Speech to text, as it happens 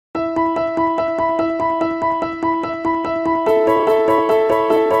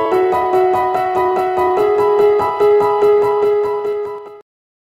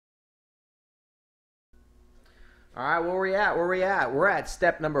at? Where we at? We're at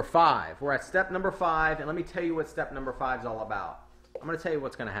step number 5. We're at step number 5, and let me tell you what step number 5 is all about. I'm going to tell you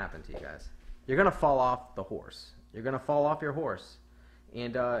what's going to happen to you guys. You're going to fall off the horse. You're going to fall off your horse.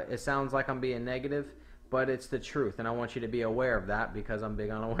 And it sounds like I'm being negative, but it's the truth, and I want you to be aware of that because I'm big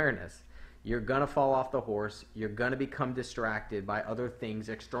on awareness. You're going to fall off the horse. You're going to become distracted by other things,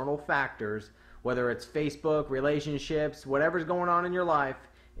 external factors, whether it's Facebook, relationships, whatever's going on in your life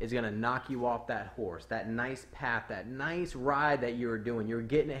is going to knock you off that horse, that nice path, that nice ride that you were doing. You're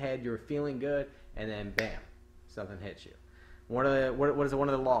getting ahead, you're feeling good, and then bam, something hits you. What is one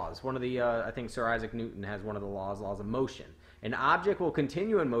of the laws? One of the, I think Sir Isaac Newton has one of the laws of motion. An object will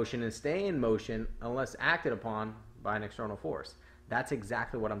continue in motion and stay in motion unless acted upon by an external force. That's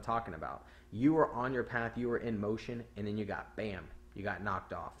exactly what I'm talking about. You were on your path, you were in motion, and then you got, bam, you got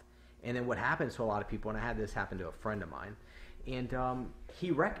knocked off. And then what happens to a lot of people, and I had this happen to a friend of mine, and he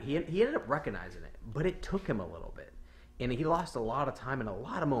ended up recognizing it, but it took him a little bit. And he lost a lot of time and a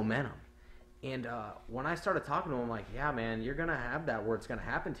lot of momentum. And when I started talking to him, I'm like, yeah, man, you're going to have that where it's going to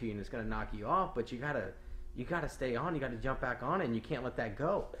happen to you and it's going to knock you off, but you got to stay on. You got to jump back on it, and you can't let that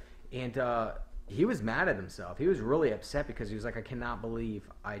go. And he was mad at himself. He was really upset because he was like, I cannot believe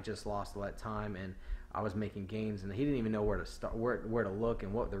I just lost all that time and I was making gains, and he didn't even know where to start, where to look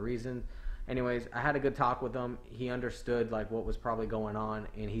and what the reason. Anyways, I had a good talk with him. He understood like what was probably going on,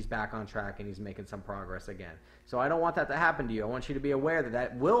 and he's back on track and he's making some progress again. So I don't want that to happen to you. I want you to be aware that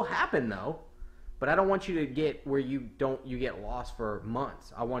that will happen though, but I don't want you to get where you get lost for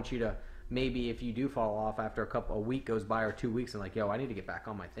months. I want you to maybe if you do fall off after a week goes by or 2 weeks and like, yo, I need to get back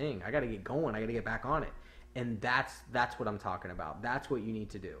on my thing. I got to get going. I got to get back on it. And that's what I'm talking about. That's what you need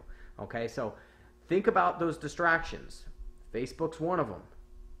to do. Okay, so think about those distractions. Facebook's one of them.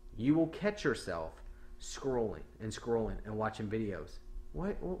 You will catch yourself scrolling and watching videos.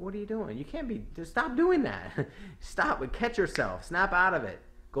 What are you doing? You can't be. Just stop doing that. Stop. Catch yourself. Snap out of it.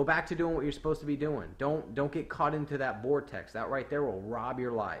 Go back to doing what you're supposed to be doing. Don't get caught into that vortex. That right there will rob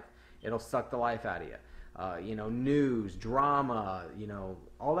your life. It'll suck the life out of you. News, drama,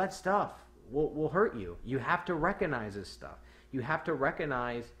 all that stuff will hurt you. You have to recognize this stuff. You have to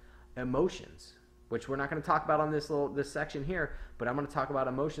recognize emotions, which we're not going to talk about on this section here, but I'm going to talk about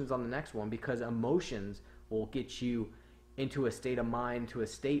emotions on the next one, because emotions will get you into a state of mind, to a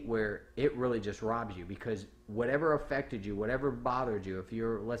state where it really just robs you, because whatever affected you, whatever bothered you,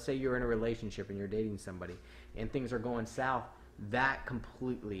 let's say you're in a relationship and you're dating somebody and things are going south, that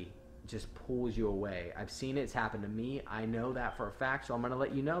completely just pulls you away. I've seen it's happened to me. I know that for a fact, so I'm going to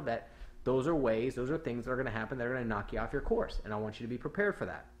let you know that those are things that are going to happen that are going to knock you off your course, and I want you to be prepared for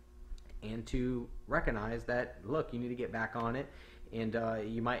that. And to recognize that, look, you need to get back on it, and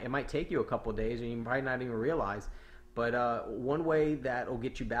it might take you a couple of days, and you might not even realize. But one way that will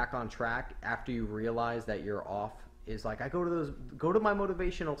get you back on track after you realize that you're off is like I go to my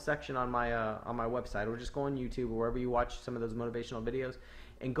motivational section on my website, or just go on YouTube or wherever you watch some of those motivational videos,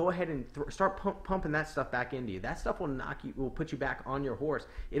 and go ahead and start pumping that stuff back into you. That stuff will put you back on your horse.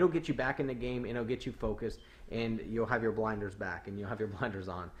 It'll get you back in the game, and it'll get you focused, and you'll have your blinders back, and you'll have your blinders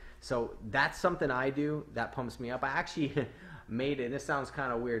on. So that's something I do that pumps me up. I actually made it, and this sounds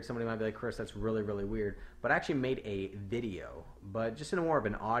kind of weird. Somebody might be like, Chris, that's really, really weird. But I actually made a video, but just in more of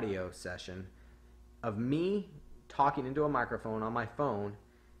an audio session of me talking into a microphone on my phone,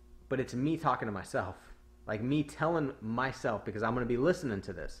 but it's me talking to myself. Like me telling myself, because I'm going to be listening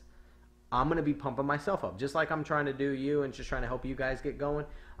to this. I'm going to be pumping myself up. Just like I'm trying to do you and just trying to help you guys get going.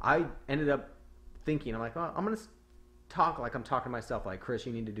 I ended up thinking, I'm like, oh, I'm going to talk like I'm talking to myself, like, Chris,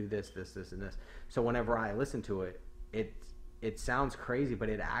 you need to do this, this, this, and this. So whenever I listen to it, it sounds crazy, but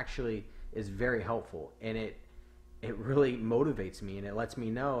it actually is very helpful. And it really motivates me, and it lets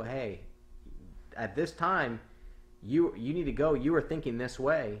me know, hey, at this time, you need to go. You were thinking this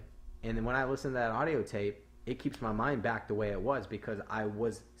way. And then when I listen to that audio tape, it keeps my mind back the way it was, because I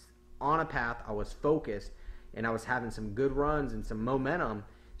was on a path, I was focused, and I was having some good runs and some momentum.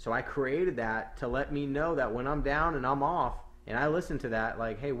 So I created that to let me know that when I'm down and I'm off, and I listen to that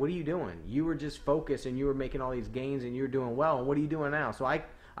like, hey, what are you doing? You were just focused and you were making all these gains and you were doing well, and what are you doing now? So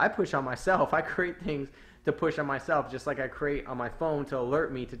I push on myself. I create things to push on myself, just like I create on my phone to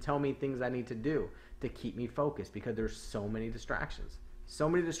alert me, to tell me things I need to do to keep me focused, because there's so many distractions. So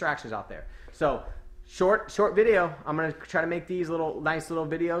many distractions out there. So short video. I'm going to try to make these nice little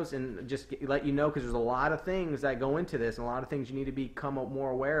videos and just let you know, because there's a lot of things that go into this and a lot of things you need to become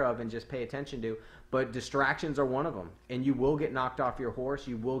more aware of and just pay attention to. But distractions are one of them. And you will get knocked off your horse.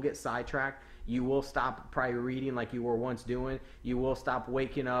 You will get sidetracked. You will stop probably reading like you were once doing. You will stop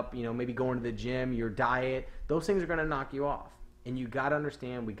waking up, maybe going to the gym, your diet. Those things are going to knock you off. And you got to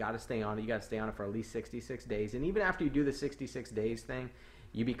understand, we got to stay on it. You got to stay on it for at least 66 days. And even after you do the 66 days thing,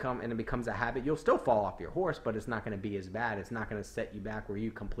 you become, and it becomes a habit, you'll still fall off your horse, but it's not going to be as bad. It's not going to set you back where you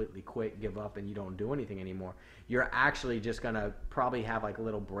completely quit, give up, and you don't do anything anymore. You're actually just going to probably have like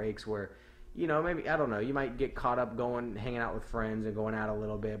little breaks where, you know, maybe, I don't know, you might get caught up going, hanging out with friends and going out a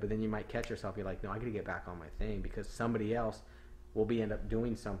little bit, but then you might catch yourself. You're like, no, I got to get back on my thing, because somebody else will end up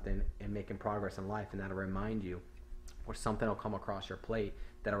doing something and making progress in life, and that'll remind you, or something will come across your plate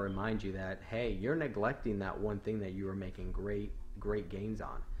that'll remind you that, hey, you're neglecting that one thing that you were making great gains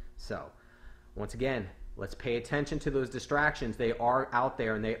on. So once again, let's pay attention to those distractions. They are out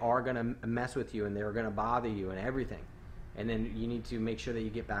there, and they are going to mess with you, and they're going to bother you and everything. And then you need to make sure that you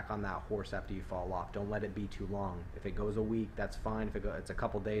get back on that horse after you fall off. Don't let it be too long. If it goes a week, that's fine. If it's a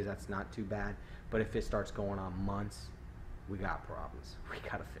couple days, that's not too bad. But if it starts going on months, we got problems. We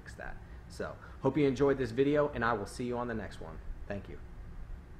got to fix that. So hope you enjoyed this video, and I will see you on the next one. Thank you.